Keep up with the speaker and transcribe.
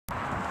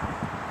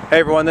Hey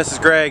everyone, this is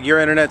Greg,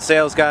 your internet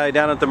sales guy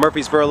down at the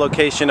Murfreesboro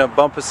location of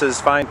Bumpus's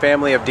fine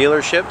family of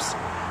dealerships.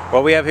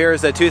 What we have here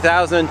is a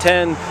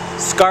 2010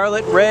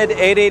 Scarlet Red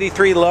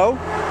 883 Low.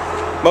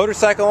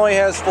 Motorcycle only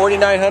has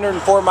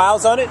 4,904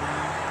 miles on it.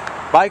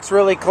 Bike's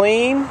really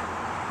clean.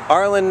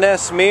 Arlen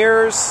Ness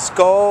mirrors,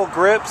 skull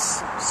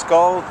grips,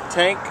 skull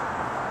tank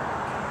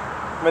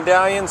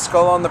medallion,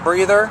 skull on the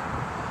breather,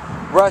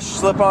 brush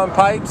slip-on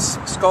pipes,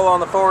 skull on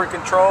the forward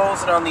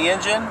controls and on the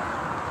engine.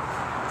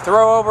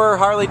 Throw over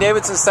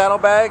Harley-Davidson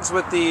saddlebags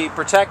with the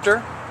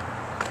protector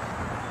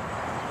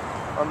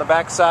on the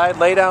back side.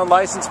 Lay down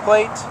license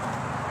plate.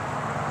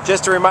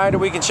 Just a reminder,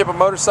 we can ship a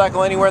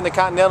motorcycle anywhere in the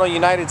continental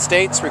United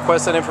States.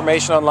 Request that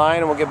information online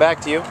and we'll get back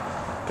to you.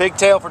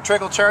 Pigtail for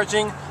trickle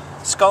charging.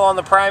 Skull on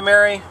the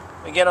primary.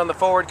 Again on the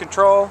forward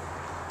control.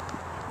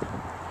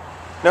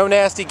 No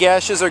nasty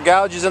gashes or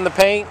gouges in the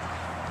paint.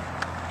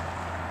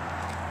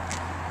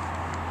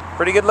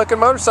 Pretty good looking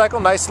motorcycle.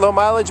 Nice low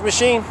mileage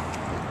machine.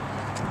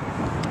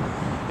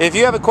 If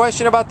you have a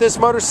question about this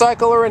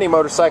motorcycle or any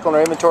motorcycle in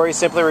our inventory,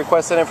 simply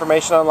request that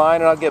information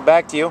online and I'll get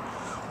back to you.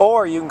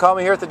 Or you can call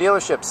me here at the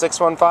dealership,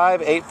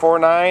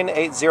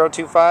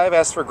 615-849-8025.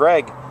 Ask for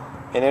Greg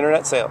in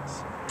Internet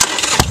Sales.